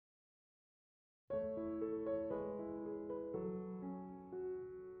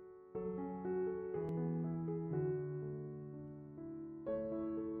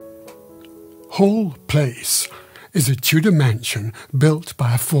Hall Place is a Tudor mansion built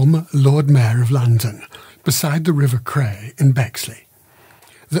by a former Lord Mayor of London beside the River Cray in Bexley.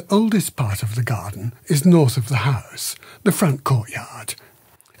 The oldest part of the garden is north of the house, the front courtyard.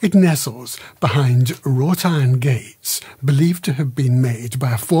 It nestles behind wrought iron gates believed to have been made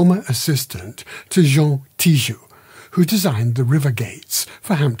by a former assistant to Jean Tijou, who designed the river gates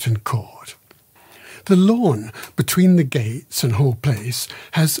for Hampton Court. The lawn between the gates and Hall Place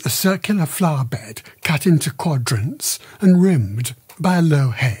has a circular flower bed cut into quadrants and rimmed by a low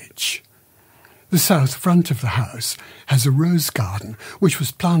hedge. The south front of the house has a rose garden which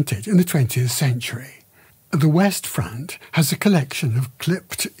was planted in the 20th century. The west front has a collection of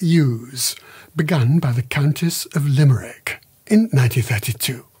clipped yews begun by the Countess of Limerick in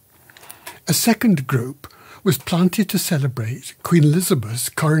 1932. A second group was planted to celebrate Queen Elizabeth's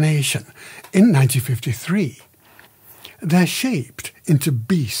coronation in 1953. They're shaped into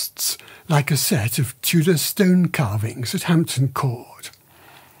beasts like a set of Tudor stone carvings at Hampton Court.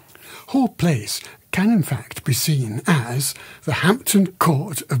 Hall Place can in fact be seen as the Hampton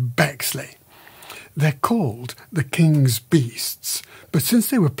Court of Bexley. They're called the King's Beasts, but since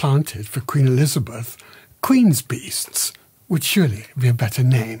they were planted for Queen Elizabeth, Queen's Beasts would surely be a better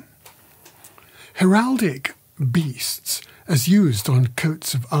name. Heraldic beasts, as used on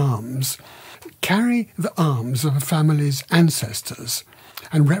coats of arms, carry the arms of a family's ancestors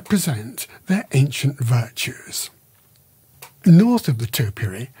and represent their ancient virtues. North of the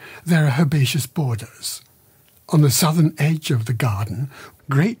topiary, there are herbaceous borders. On the southern edge of the garden,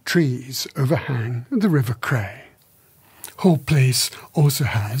 great trees overhang the River Cray. Hall Place also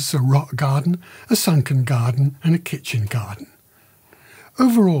has a wrought garden, a sunken garden and a kitchen garden.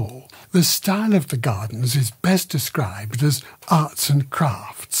 Overall, the style of the gardens is best described as arts and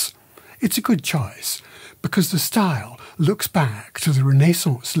crafts. It's a good choice because the style looks back to the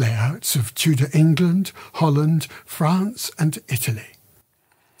Renaissance layouts of Tudor England, Holland, France and Italy.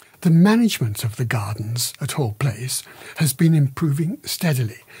 The management of the gardens at Hall Place has been improving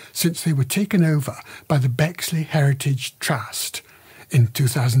steadily since they were taken over by the Bexley Heritage Trust in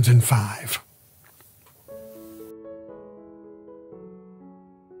 2005.